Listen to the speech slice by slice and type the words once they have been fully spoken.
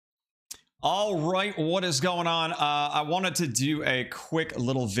All right, what is going on? I wanted to do a quick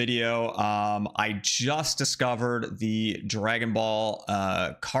little video. I just discovered the Dragon Ball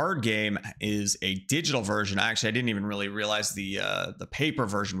card game is a digital version. Actually, I didn't even really realize the paper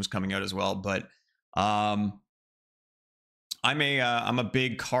version was coming out as well. But I'm a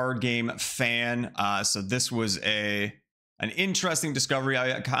big card game fan. So this was an interesting discovery.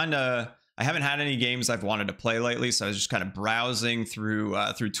 I haven't had any games I've wanted to play lately, so I was just kind of browsing through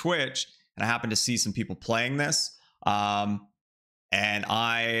Twitch. And I happened to see some people playing this. And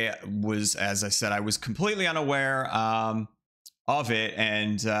I was, as I said, I was completely unaware of it.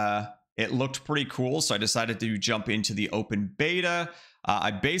 And it looked pretty cool. So I decided to jump into the open beta.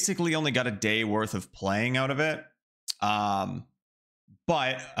 I basically only got a day worth of playing out of it.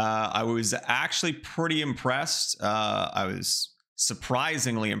 But I was actually pretty impressed. I was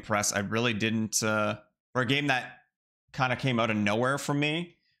surprisingly impressed. I really didn't, for a game that kind of came out of nowhere from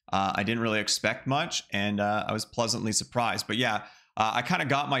me. I didn't really expect much, and I was pleasantly surprised. But yeah, I kind of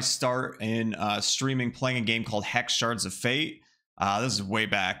got my start in streaming, playing a game called Hex Shards of Fate. This is way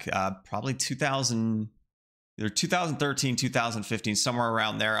back, probably 2013, 2015, somewhere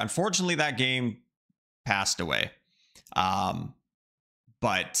around there. Unfortunately, that game passed away.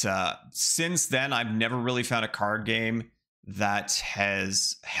 But since then, I've never really found a card game that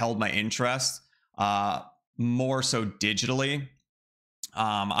has held my interest, more so digitally.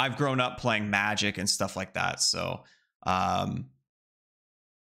 I've grown up playing Magic and stuff like that. So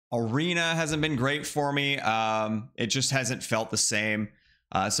Arena hasn't been great for me. It just hasn't felt the same.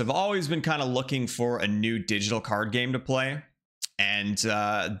 So I've always been kind of looking for a new digital card game to play. And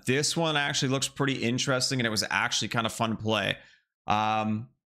this one actually looks pretty interesting, and it was actually kind of fun to play.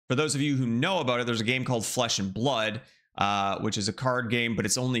 For those of you who know about it, there's a game called Flesh and Blood, which is a card game, but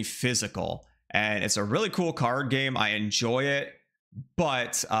it's only physical. And it's a really cool card game. I enjoy it.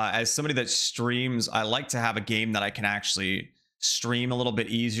 But as somebody that streams, I like to have a game that I can actually stream a little bit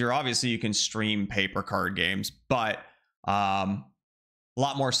easier. Obviously, you can stream paper card games, but a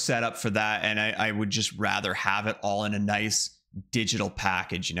lot more setup for that. And I would just rather have it all in a nice digital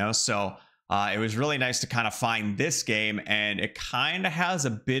package, you know? So it was really nice to kind of find this game, and it kind of has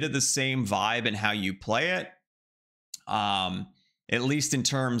a bit of the same vibe in how you play it. At least in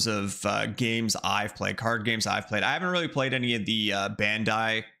terms of games I've played, card games I've played. I haven't really played any of the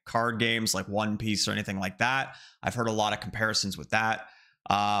Bandai card games like One Piece or anything like that. I've heard a lot of comparisons with that.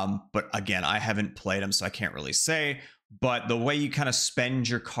 But again, I haven't played them, so I can't really say. But the way you kind of spend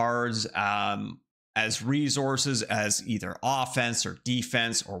your cards as resources, as either offense or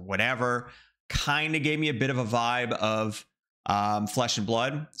defense or whatever, kind of gave me a bit of a vibe of Flesh and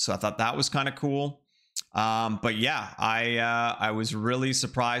Blood. So I thought that was kind of cool. But yeah, I was really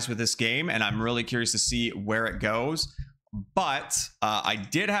surprised with this game, and I'm really curious to see where it goes. But I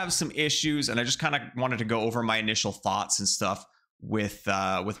did have some issues, and I just kind of wanted to go over my initial thoughts and stuff with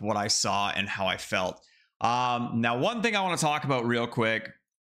what I saw and how I felt. Now, one thing I want to talk about real quick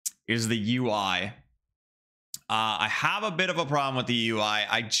is the UI. I have a bit of a problem with the UI.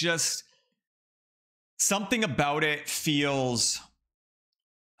 Something about it feels...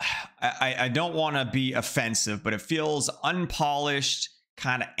 I don't want to be offensive, but it feels unpolished,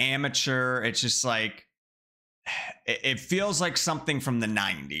 kind of amateur. It's just like, it feels like something from the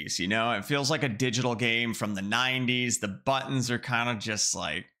 90s, you know? It feels like a digital game from the 90s. The buttons are kind of just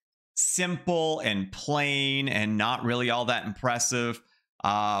like simple and plain and not really all that impressive.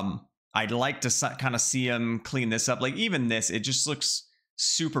 I'd like to kind of see them clean this up. Like even this, it just looks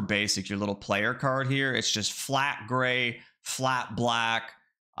super basic. Your little player card here, it's just flat gray, flat black.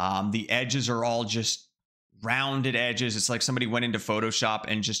 The edges are all just rounded edges. It's like somebody went into Photoshop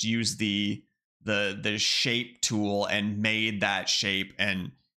and just used the shape tool and made that shape,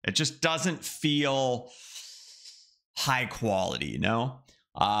 and it just doesn't feel high quality, you know?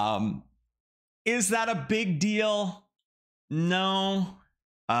 Is that a big deal? No.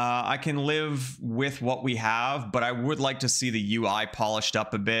 I can live with what we have, but I would like to see the UI polished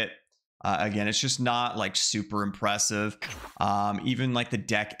up a bit. Again, it's just not like super impressive. Even like the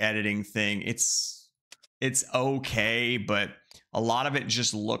deck editing thing, it's okay, but a lot of it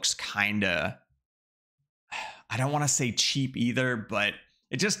just looks kind of, I don't want to say cheap either, but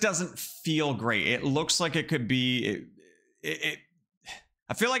it just doesn't feel great. It looks like it could be,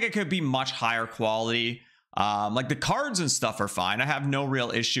 I feel like it could be much higher quality. Like the cards and stuff are fine. I have no real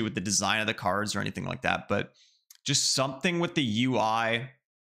issue with the design of the cards or anything like that, but just something with the UI.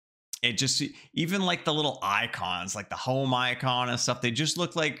 It just, even like the little icons, like the home icon and stuff, they just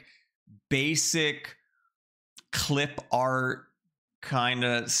look like basic clip art kind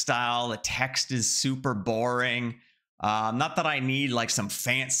of style. The text is super boring. Not that I need like some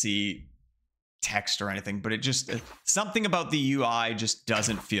fancy text or anything, but it just something about the UI just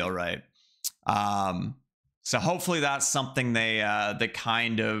doesn't feel right. So hopefully that's something they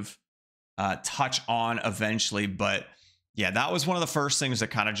kind of touch on eventually. But yeah, that was one of the first things that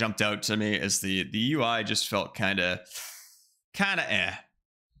kind of jumped out to me, is the UI just felt kind of eh.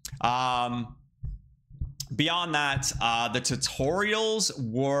 Beyond that, the tutorials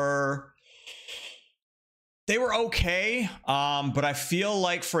were okay, but I feel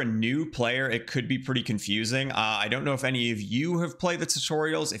like for a new player, it could be pretty confusing. I don't know if any of you have played the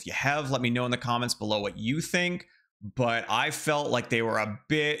tutorials. If you have, let me know in the comments below what you think. But I felt like they were a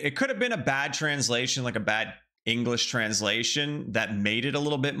bit, it could have been a bad translation, like a bad English translation that made it a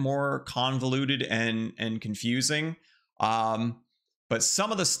little bit more convoluted and confusing. But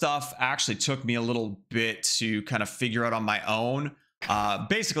some of the stuff actually took me a little bit to kind of figure out on my own,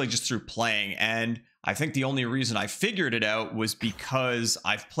 basically just through playing. And I think the only reason I figured it out was because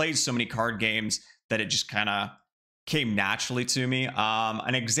I've played so many card games that it just kind of came naturally to me.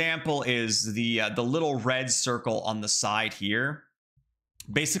 An example is the little red circle on the side here.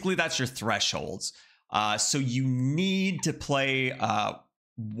 Basically, that's your thresholds. So you need to play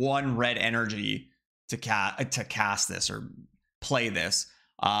one red energy to cast this or play this.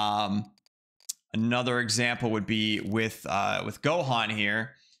 Another example would be with Gohan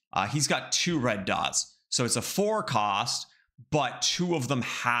here. He's got 2 red dots. So it's a 4 cost, but 2 of them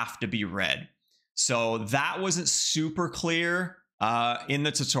have to be red. So that wasn't super clear in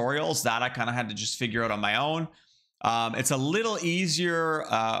the tutorials. That I kind of had to just figure out on my own. It's a little easier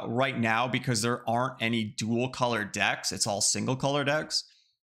right now because there aren't any dual color decks. It's all single color decks.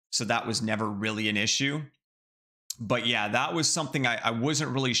 So that was never really an issue. But yeah, that was something I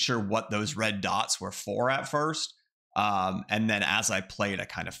wasn't really sure what those red dots were for at first. And then as I played, I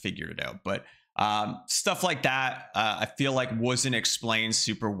kind of figured it out. But stuff like that, I feel like wasn't explained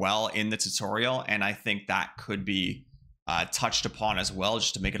super well in the tutorial. And I think that could be touched upon as well,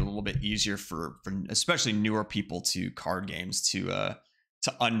 just to make it a little bit easier for especially newer people to card games to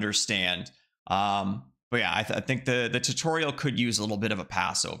understand. But yeah, I think the tutorial could use a little bit of a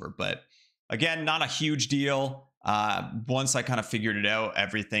pass over. But again, not a huge deal. Once I kind of figured it out,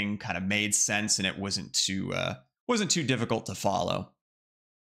 everything kind of made sense, and it wasn't too difficult to follow.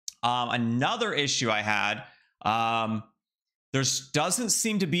 Another issue I had, there doesn't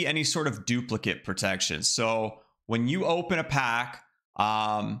seem to be any sort of duplicate protection. So when you open a pack,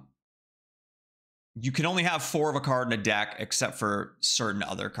 you can only have 4 of a card in a deck, except for certain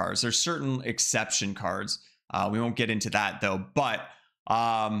other cards. There's certain exception cards. We won't get into that though, but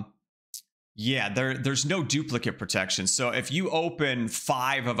yeah, there's no duplicate protection. So if you open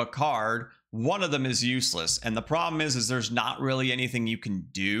 5 of a card, one of them is useless. And the problem is there's not really anything you can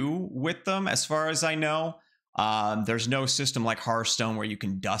do with them, as far as I know. There's no system like Hearthstone where you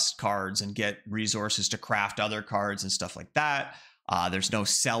can dust cards and get resources to craft other cards and stuff like that. There's no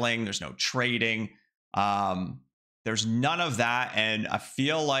selling, there's no trading. There's none of that. And I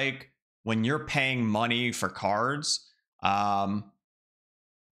feel like when you're paying money for cards,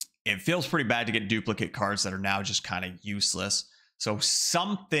 it feels pretty bad to get duplicate cards that are now just kind of useless. So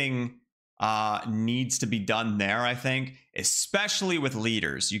something needs to be done there, I think, especially with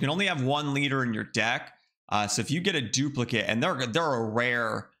leaders. You can only have 1 leader in your deck. So if you get a duplicate, and they're a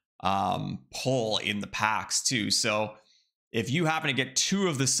rare pull in the packs too. So if you happen to get 2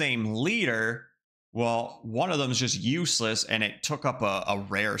 of the same leader, well, one of them is just useless, and it took up a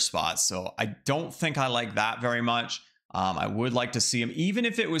rare spot. So I don't think I like that very much. I would like to see them, even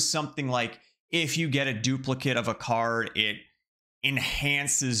if it was something like, if you get a duplicate of a card, it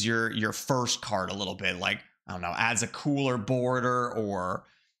enhances your first card a little bit. Like, I don't know, adds a cooler border or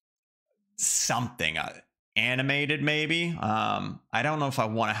something. Animated maybe. I don't know if I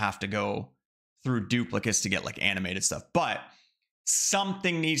want to have to go through duplicates to get like animated stuff, but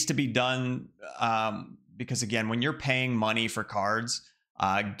something needs to be done, because again, when you're paying money for cards,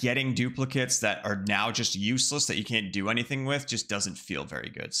 getting duplicates that are now just useless, that you can't do anything with, just doesn't feel very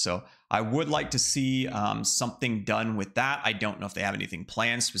good. So I would like to see something done with that. I don't know if they have anything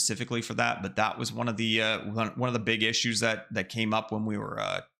planned specifically for that, but that was one of the big issues that came up when we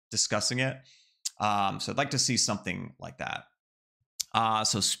were discussing it. So I'd like to see something like that.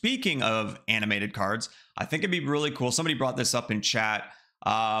 So speaking of animated cards, I think it'd be really cool. Somebody brought this up in chat.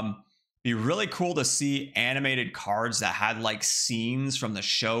 Be really cool to see animated cards that had like scenes from the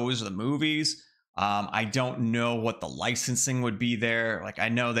shows or the movies. I don't know what the licensing would be there. Like, I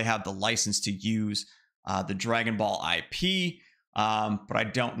know they have the license to use the Dragon Ball IP, but I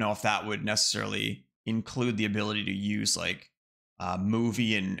don't know if that would necessarily include the ability to use like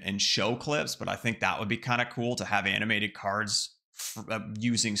movie and show clips. But I think that would be kind of cool to have animated cards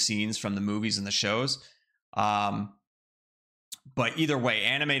using scenes from the movies and the shows. But either way,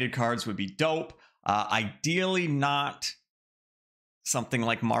 animated cards would be dope. Ideally, not something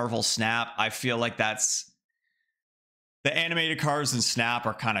like Marvel Snap. I feel like that's the animated cards in Snap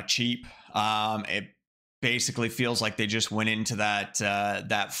are kind of cheap. It basically feels like they just went into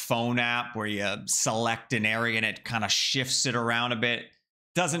that phone app where you select an area and it kind of shifts it around a bit.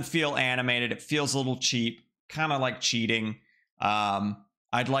 Doesn't feel animated. It feels a little cheap, kind of like cheating.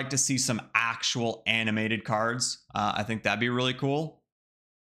 I'd like to see some actual animated cards. I think that'd be really cool.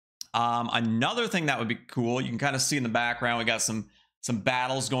 Another thing that would be cool, you can kind of see in the background, we got some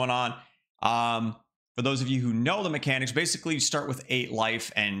battles going on. For those of you who know the mechanics, basically you start with 8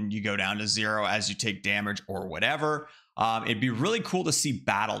 life and you go down to 0 as you take damage or whatever. It'd be really cool to see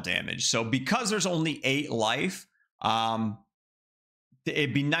battle damage. So because there's only 8 life,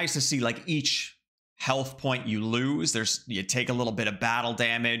 it'd be nice to see like each health point you lose, you take a little bit of battle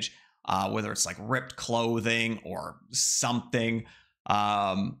damage, whether it's like ripped clothing or something.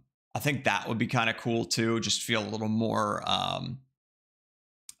 I think that would be kind of cool too. Just feel a little more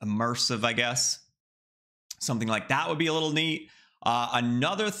immersive, I guess. Something like that would be a little neat.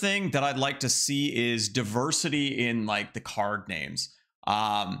 Another thing that I'd like to see is diversity in like the card names.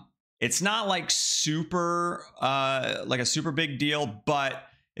 It's not like super like a super big deal, but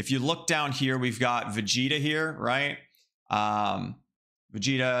if you look down here, we've got Vegeta here, right? Vegeta,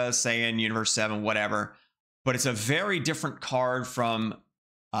 Saiyan, Universe 7, whatever. But it's a very different card from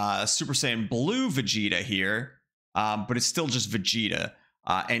Super Saiyan Blue Vegeta here, but it's still just Vegeta.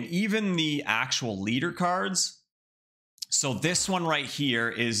 And even the actual leader cards. So this one right here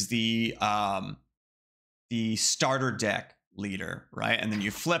is the starter deck leader, right? And then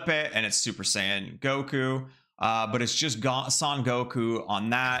you flip it and it's Super Saiyan Goku. But it's just Son Goku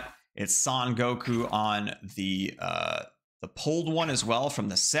on that. It's Son Goku on the pulled one as well from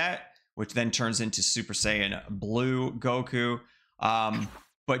the set, which then turns into Super Saiyan Blue Goku.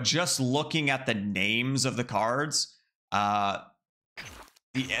 But just looking at the names of the cards, the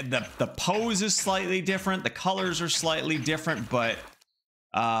pose is slightly different. The colors are slightly different, but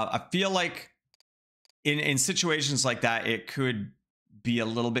I feel like in situations like that, it could be a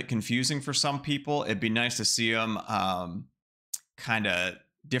little bit confusing for some people. It'd be nice to see them kind of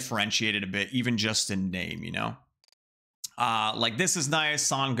differentiated a bit, even just in name, you know? Like this is nice,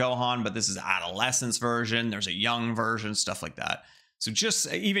 Son Gohan, but this is adolescence version. There's a young version, stuff like that. So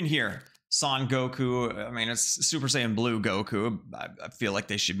just even here, Son Goku, I mean, it's Super Saiyan Blue Goku. I feel like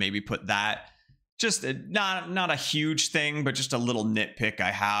they should maybe put that. Just not a huge thing, but just a little nitpick I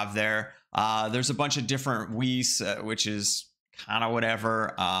have there. There's a bunch of different Whis, which is kind of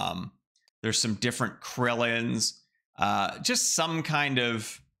whatever. There's some different Krillins. Just some kind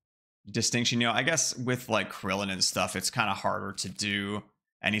of distinction. You know, I guess with like Krillin and stuff, it's kind of harder to do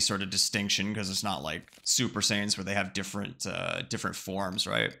any sort of distinction because it's not like Super Saiyans where they have different forms,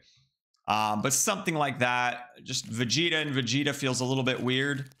 right? But something like that, just Vegeta and Vegeta feels a little bit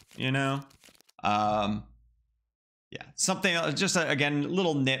weird, you know? Yeah, something, just again,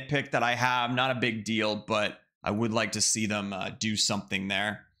 little nitpick that I have, not a big deal, but I would like to see them do something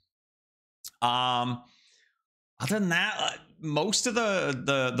there. Other than that, most of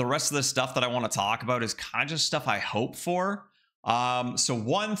the rest of the stuff that I want to talk about is kind of just stuff I hope for. So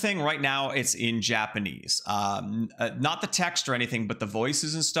one thing right now, it's in Japanese. Not the text or anything, but the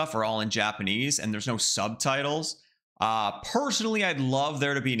voices and stuff are all in Japanese, and there's no subtitles. Personally, I'd love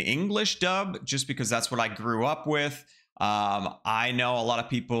there to be an English dub, just because that's what I grew up with. I know a lot of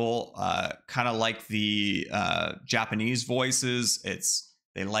people kind of like the Japanese voices.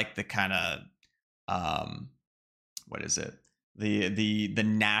 They like the kind of what is it? The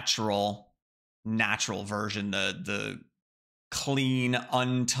natural version, the clean,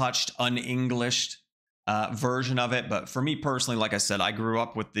 untouched, unenglished version of it. But for me personally, like I said, I grew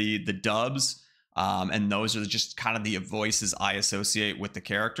up with the dubs, and those are just kind of the voices I associate with the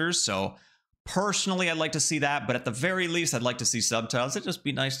characters. So personally, I'd like to see that, but at the very least, I'd like to see subtitles. It'd just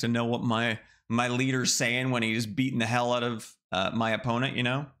be nice to know what my leader's saying when he's beating the hell out of my opponent, you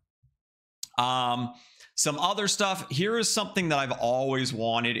know? Some other stuff. Here is something that I've always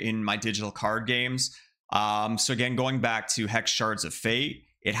wanted in my digital card games. So again, going back to Hex Shards of Fate,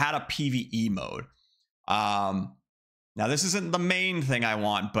 it had a PvE mode. Now, this isn't the main thing I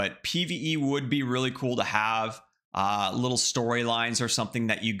want, but PvE would be really cool to have. Little storylines or something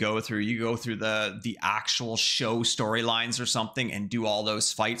that you go through. You go through the actual show storylines or something and do all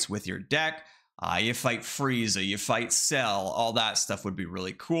those fights with your deck. You fight Frieza, you fight Cell, all that stuff would be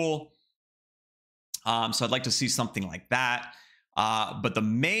really cool. So I'd like to see something like that. But the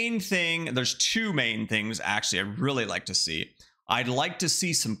main thing, there's two main things actually I'd really like to see. I'd like to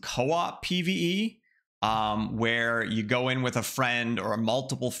see some co-op PvE, where you go in with a friend or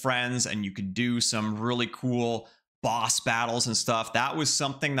multiple friends and you could do some really cool boss battles and stuff. That was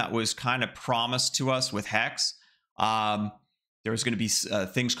something that was kind of promised to us with Hex. There was going to be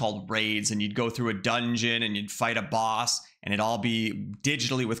things called raids, and you'd go through a dungeon and you'd fight a boss, and it'd all be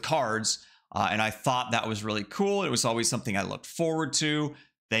digitally with cards. And I thought that was really cool. It was always something I looked forward to.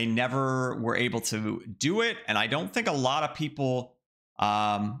 They never were able to do it, and I don't think a lot of people.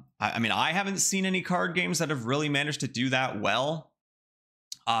 I mean, I haven't seen any card games that have really managed to do that well.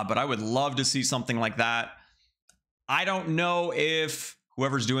 But I would love to see something like that. I don't know if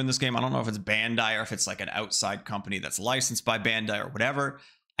whoever's doing this game, I don't know if it's Bandai or if it's like an outside company that's licensed by Bandai or whatever.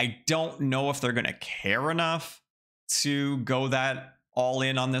 I don't know if they're going to care enough to go that all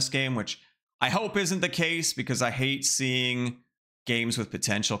in on this game, which I hope isn't the case, because I hate seeing games with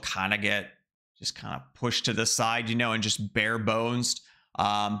potential kind of get just kind of pushed to the side, you know, and just bare bones.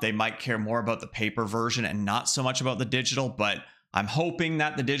 They might care more about the paper version and not so much about the digital, but I'm hoping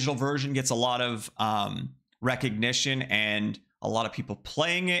that the digital version gets a lot of recognition and a lot of people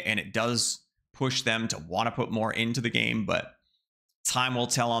playing it, and it does push them to want to put more into the game, but time will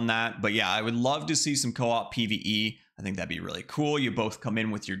tell on that. But yeah, I would love to see some co-op PvE. I think that'd be really cool. You both come in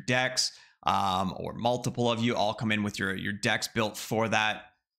with your decks, or multiple of you all come in with your decks built for that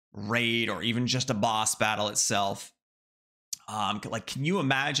raid or even just a boss battle itself. Like, can you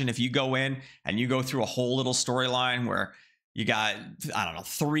imagine if you go in and you go through a whole little storyline where you got, I don't know,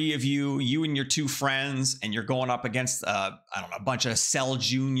 3 of you and your 2 friends, and you're going up against, I don't know, a bunch of Cell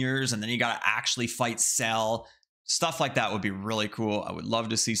Juniors, and then you got to actually fight Cell. Stuff like that would be really cool. I would love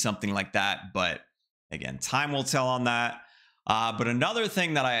to see something like that, but again, time will tell on that. But another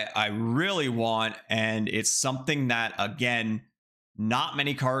thing that I really want, and it's something that, again, not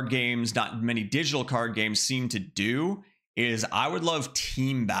many card games, not many digital card games seem to do, is I would love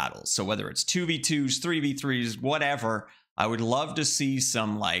team battles. So whether it's 2v2s, 3v3s, whatever, I would love to see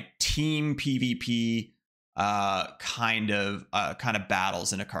some like team PvP kind of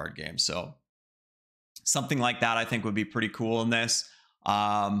battles in a card game. So something like that I think would be pretty cool in this.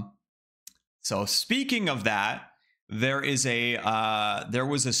 So speaking of that, there was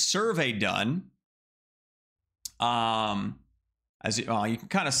a survey done. As you can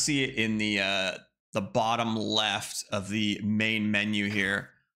kind of see it in the bottom left of the main menu here.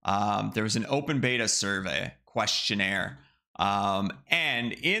 There was an open beta survey questionnaire.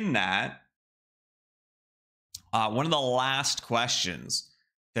 And in that, one of the last questions,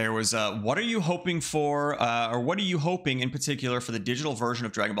 there was, what are you hoping for, or what are you hoping in particular for the digital version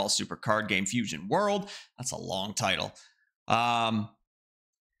of Dragon Ball Super Card Game Fusion World? That's a long title. But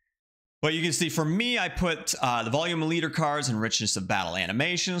you can see for me, I put the volume of leader cards and richness of battle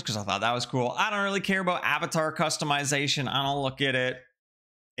animations, because I thought that was cool. I don't really care about avatar customization. I don't look at it.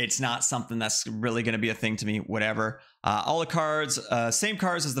 It's not something that's really going to be a thing to me, whatever. All the cards, same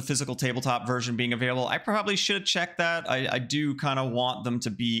cards as the physical tabletop version being available. I probably should check that. I do kind of want them to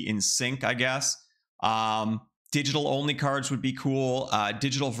be in sync, I guess. Digital only cards would be cool.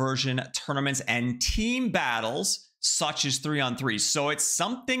 Digital version tournaments and team battles, such as 3-on-3. So it's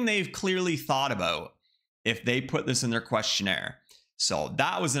something they've clearly thought about if they put this in their questionnaire. So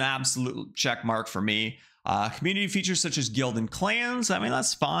that was an absolute check mark for me. Community features such as guild and clans, I mean,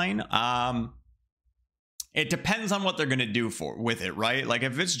 that's fine. It depends on what they're going to do with it, right? Like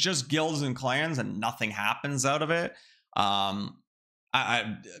if it's just guilds and clans and nothing happens out of it,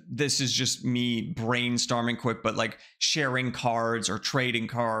 this is just me brainstorming quick, but like sharing cards or trading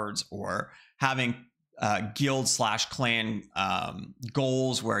cards or having guild/clan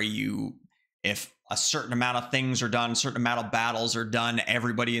goals where if a certain amount of things are done, a certain amount of battles are done,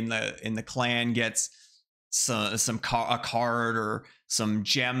 everybody in the clan gets a card or some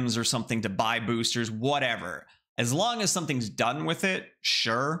gems or something to buy boosters, whatever. As long as something's done with it,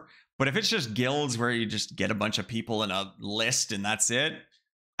 sure. But if it's just guilds where you just get a bunch of people in a list and that's it,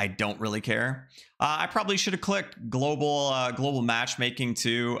 I don't really care. I probably should have clicked global matchmaking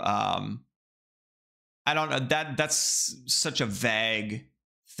too. I don't know, that's such a vague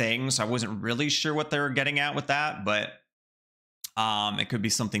thing, so I wasn't really sure what they were getting at with that, but it could be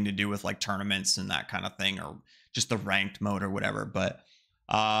something to do with like tournaments and that kind of thing, or just the ranked mode or whatever. But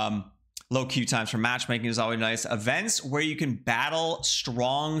low queue times for matchmaking is always nice. Events where you can battle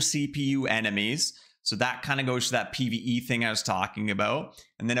strong CPU enemies. So that kind of goes to that PvE thing I was talking about.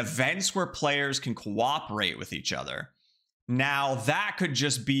 And then events where players can cooperate with each other. Now that could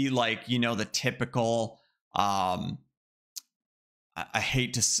just be like, you know, the typical, I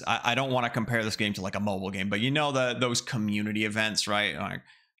hate to, I don't want to compare this game to like a mobile game, but you know, those community events, right? Like,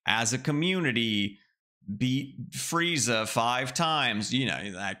 as a community, beat Frieza 5 times, you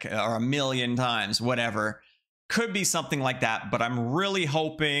know, like, or 1,000,000 times, whatever. Could be something like that, but I'm really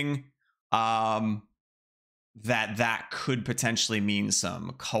hoping that could potentially mean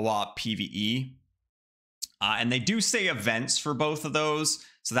some co-op PvE. And they do say events for both of those,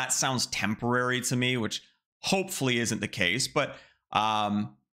 so that sounds temporary to me, which hopefully isn't the case. But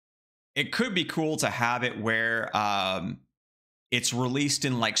it could be cool to have it where it's released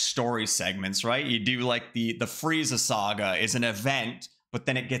in like story segments, right? You do like the Frieza saga is an event, but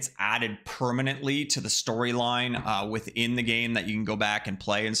then it gets added permanently to the storyline within the game that you can go back and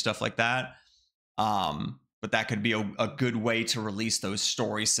play and stuff like that. But that could be a good way to release those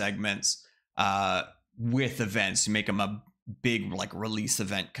story segments with events. You make them a big like release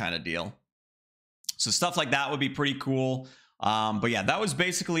event kind of deal. So stuff like that would be pretty cool. But yeah, that was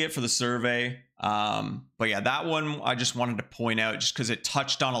basically it for the survey. But yeah, that one I just wanted to point out just because it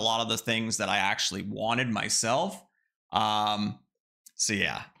touched on a lot of the things that I actually wanted myself. So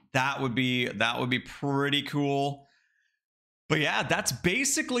yeah, that would be pretty cool. But yeah, that's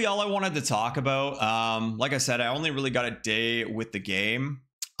basically all I wanted to talk about. Like I said, I only really got a day with the game.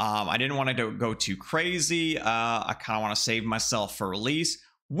 I didn't want to go too crazy. I kind of want to save myself for release,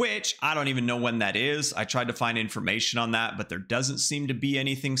 which I don't even know when that is. I tried to find information on that, but there doesn't seem to be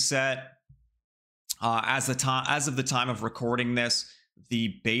anything set. As of the time of recording this,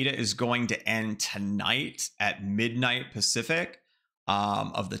 the beta is going to end tonight at midnight Pacific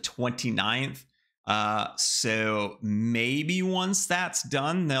of the 29th. So maybe once that's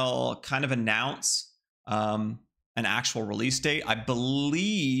done, they'll kind of announce an actual release date. I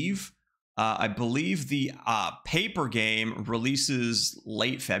believe the paper game releases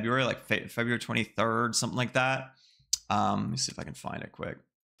late February, like February 23rd, something like that. Let me see if I can find it quick.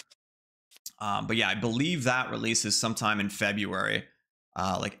 But yeah, I believe that releases sometime in February,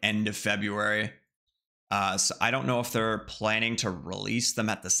 like end of February. So I don't know if they're planning to release them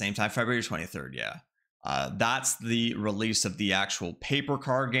at the same time. February 23rd, yeah. That's the release of the actual paper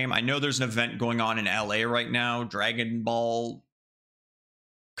card game. I know there's an event going on in LA right now, Dragon Ball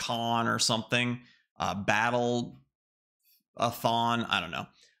Con or something, Battle-a-thon, I don't know.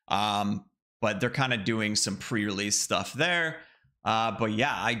 But they're kind of doing some pre-release stuff there. But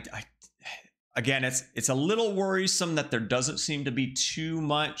yeah, I again, it's a little worrisome that there doesn't seem to be too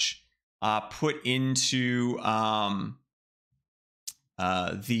much put into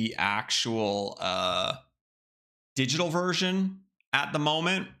the actual digital version at the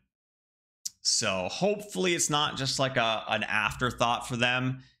moment. So hopefully it's not just like an afterthought for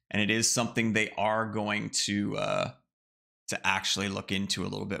them, and it is something they are going to actually look into a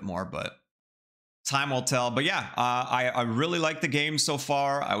little bit more. But time will tell. But yeah, I really like the game so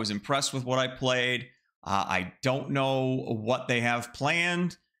far. I was impressed with what I played. I don't know what they have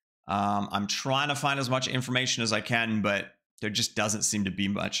planned. I'm trying to find as much information as I can, but there just doesn't seem to be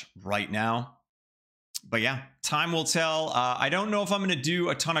much right now. But yeah, time will tell. I don't know if I'm going to do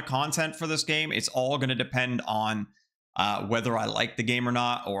a ton of content for this game. It's all going to depend on whether I like the game or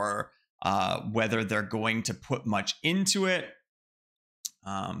not, or whether they're going to put much into it.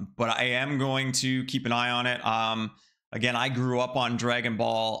 But I am going to keep an eye on it. Again, I grew up on Dragon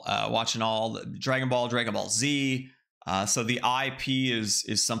Ball, watching all the Dragon Ball Z. So the IP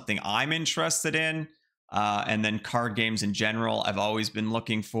is something I'm interested in. And then card games in general, I've always been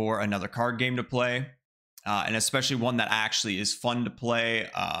looking for another card game to play. And especially one that actually is fun to play.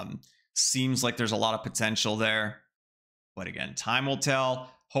 Seems like there's a lot of potential there. But again, time will tell.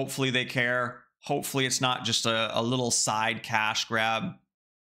 Hopefully they care. Hopefully it's not just a little side cash grab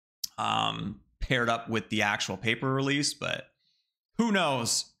paired up with the actual paper release. But who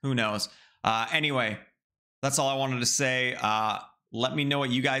knows? Who knows? Anyway, that's all I wanted to say. Let me know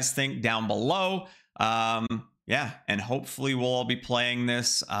what you guys think down below. Yeah, and hopefully we'll all be playing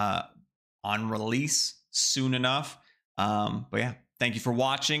this on release soon enough. But yeah, thank you for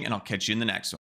watching, and I'll catch you in the next one.